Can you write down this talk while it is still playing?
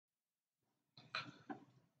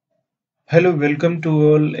Hello, welcome to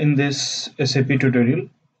all in this SAP tutorial.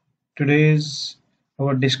 Today's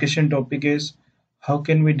our discussion topic is how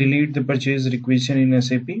can we delete the purchase requisition in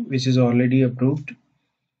SAP which is already approved.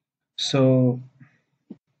 So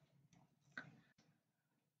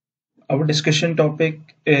our discussion topic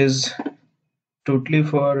is totally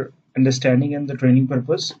for understanding and the training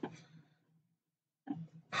purpose.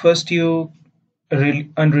 First, you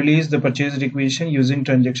unrelease the purchase requisition using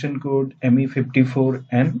transaction code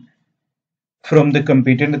ME54N from the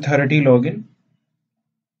competent authority login.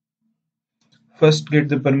 First, get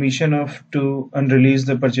the permission of to unrelease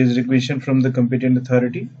the purchase requisition from the competent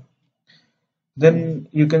authority. Then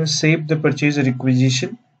you can save the purchase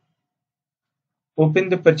requisition. Open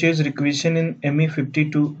the purchase requisition in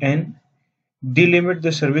ME52N. Delimit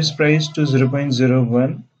the service price to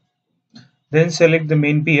 0.01. Then select the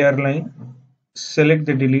main PR line. Select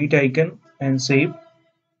the delete icon and save.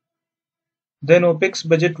 Then OPEX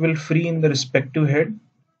budget will free in the respective head.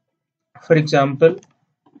 For example,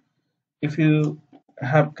 if you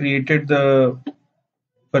have created the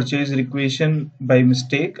purchase requisition by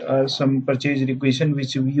mistake or some purchase requisition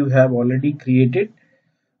which you have already created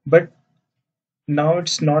but now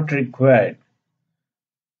it's not required,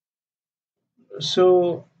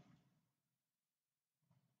 so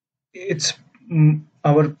it's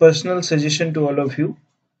our personal suggestion to all of you: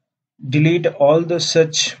 delete all the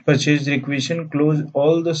such purchase requisition, close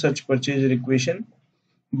all the such purchase requisition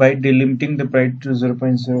by delimiting the price to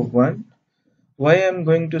 0.01. Why I'm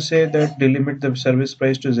going to say that delimit the service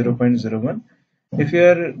price to 0.01? If you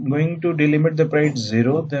are going to delimit the price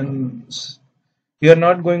 0, then you are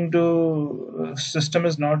not going to system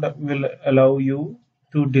is not will allow you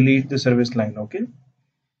to delete the service line. Okay,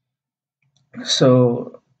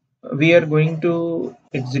 so we are going to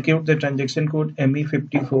execute the transaction code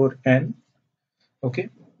ME54N. Okay,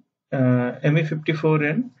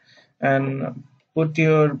 ME54N, and put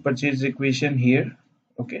your purchase equation here.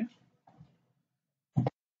 Okay,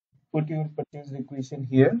 put your purchase equation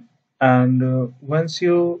here, and once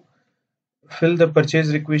you fill the purchase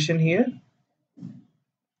equation here,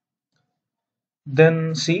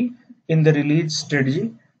 then see in the release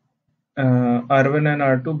strategy, R1 and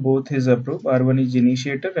R2 both is approved. R1 is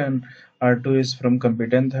initiator and R2 is from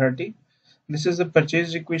competent authority. This is the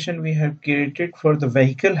purchase equation we have created for the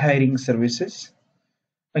vehicle hiring services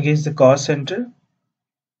against the cost center.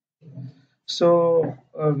 So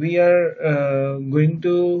we are uh, going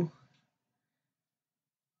to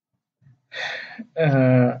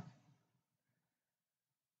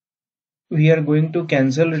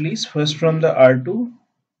cancel release first from the R2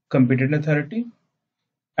 competent authority,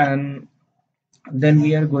 and then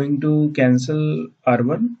we are going to cancel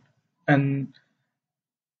R1, and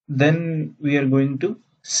then we are going to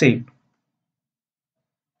save.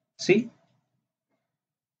 See,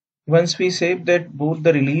 once we save that both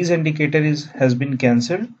the release indicator has been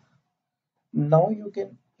cancelled, now you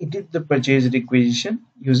can edit the purchase requisition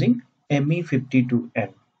using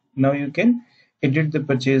ME52N. Now you can edit the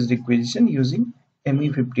purchase requisition using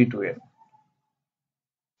ME52N.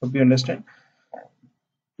 Hope you understand.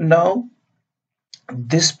 Now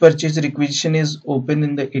this purchase requisition is open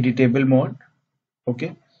in the editable mode.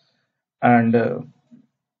 Okay, and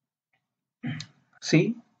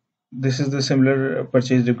see, this is the similar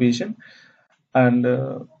purchase requisition, and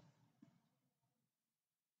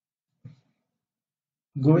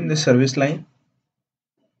go in the service line,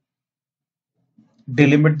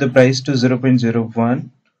 delimit the price to 0.01.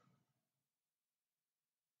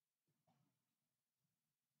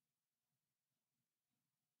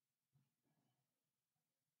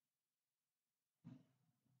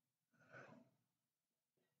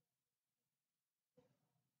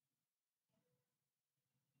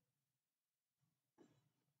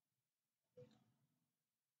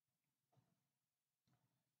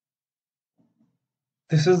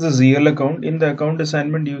 This is the ZL account. In the account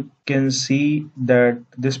assignment, you can see that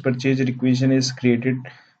this purchase requisition is created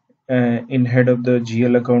in head of the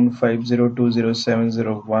GL account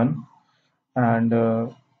 5020701, and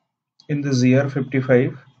in the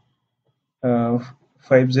ZR55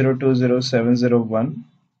 5020701,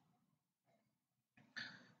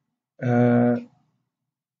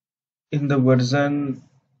 in the version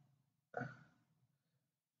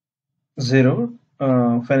 0,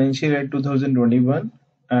 financial year 2021,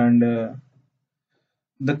 and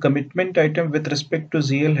the commitment item with respect to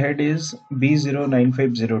ZL head is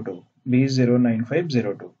B09502.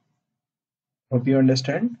 B09502. Hope you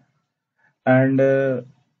understand. And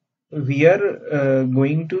we are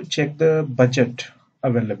going to check the budget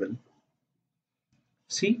available.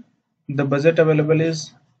 See, the budget available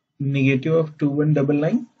is negative of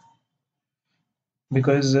 2199.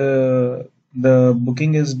 because the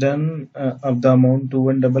booking is done of the amount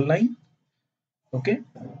 2199. Okay,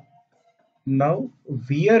 now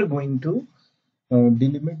we are going to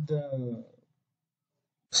delimit the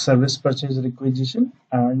service purchase requisition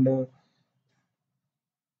and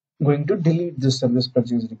going to delete the service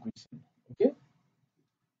purchase requisition. Okay,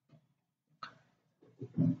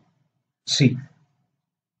 see,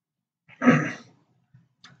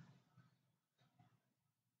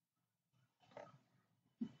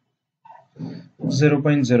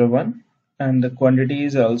 0.01, and the quantity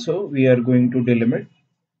is also we are going to delimit.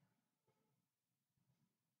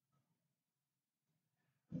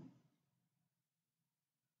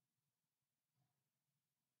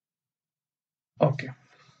 Okay,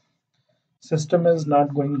 system is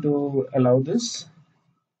not going to allow this.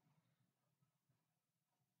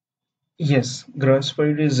 Yes, gross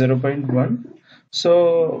weight is 0.1.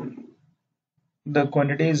 So the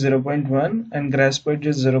quantity is 0.1 and gross weight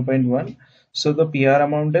is 0.1. So the PR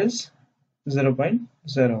amount is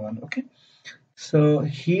 0.01. Okay. So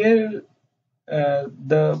here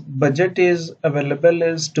the budget is available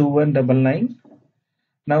is 2199.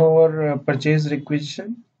 Now our purchase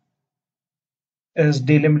requisition is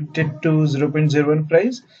delimited to 0.01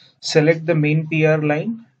 price. Select the main PR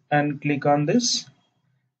line and click on this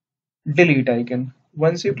delete icon.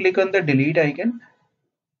 Once you click on the delete icon,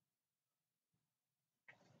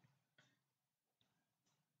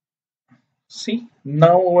 see,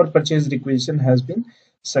 now our purchase requisition has been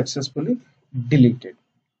successfully deleted.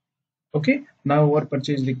 Okay, now our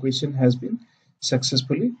purchase requisition has been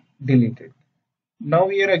successfully deleted. Now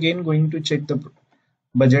we are again going to check the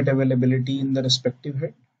budget availability in the respective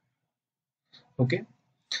head. Okay,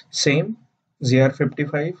 same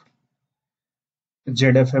ZR55,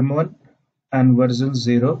 ZFM1 and version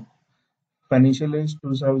 0, financial age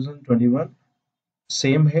 2021,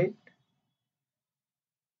 same head.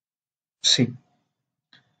 See,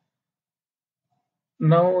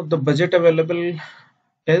 now the budget available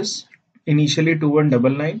is initially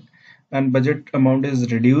 2199 and budget amount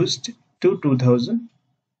is reduced to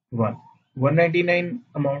 2001. 199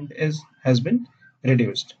 amount is has been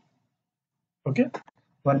reduced. Okay,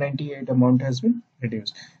 198 amount has been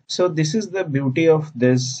reduced. So this is the beauty of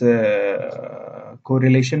this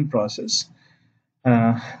correlation process.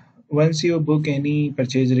 uh, Once you book any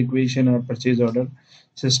purchase requisition or purchase order,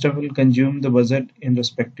 system will consume the budget in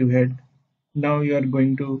respective head. Now you are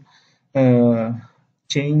going to uh,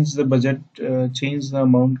 change the budget, change the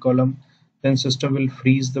amount column, then system will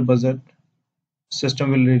freeze the budget,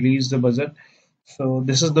 system will release the budget. So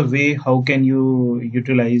this is the way how can you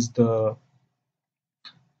utilize the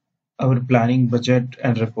our planning budget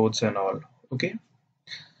and reports and all. Okay,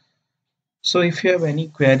 so if you have any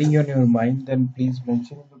query on your mind, then please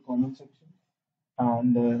mention in the comment section.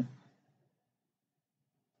 And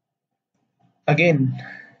again,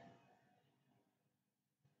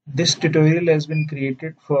 this tutorial has been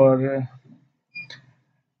created for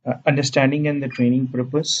understanding and the training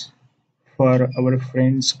purpose for our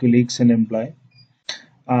friends, colleagues, and employees.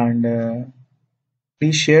 And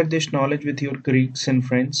please share this knowledge with your colleagues and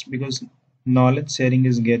friends because knowledge sharing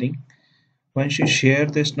is getting. Once you share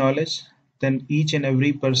this knowledge, then each and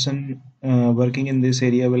every person working in this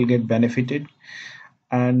area will get benefited.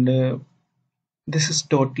 And this is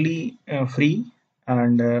totally free.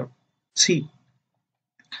 And see,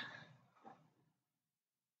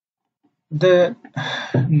 the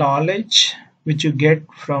knowledge which you get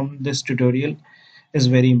from this tutorial is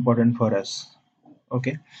very important for us.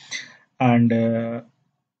 Okay, and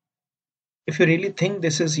if you really think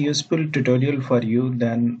this is useful tutorial for you,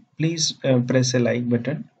 then please press a like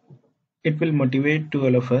button. It will motivate to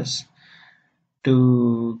all of us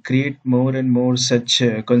to create more and more such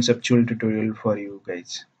conceptual tutorial for you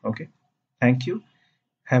guys. Okay, thank you.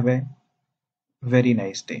 Have a very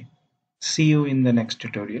nice day. See you in the next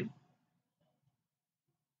tutorial.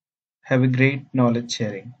 Have a great knowledge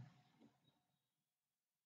sharing.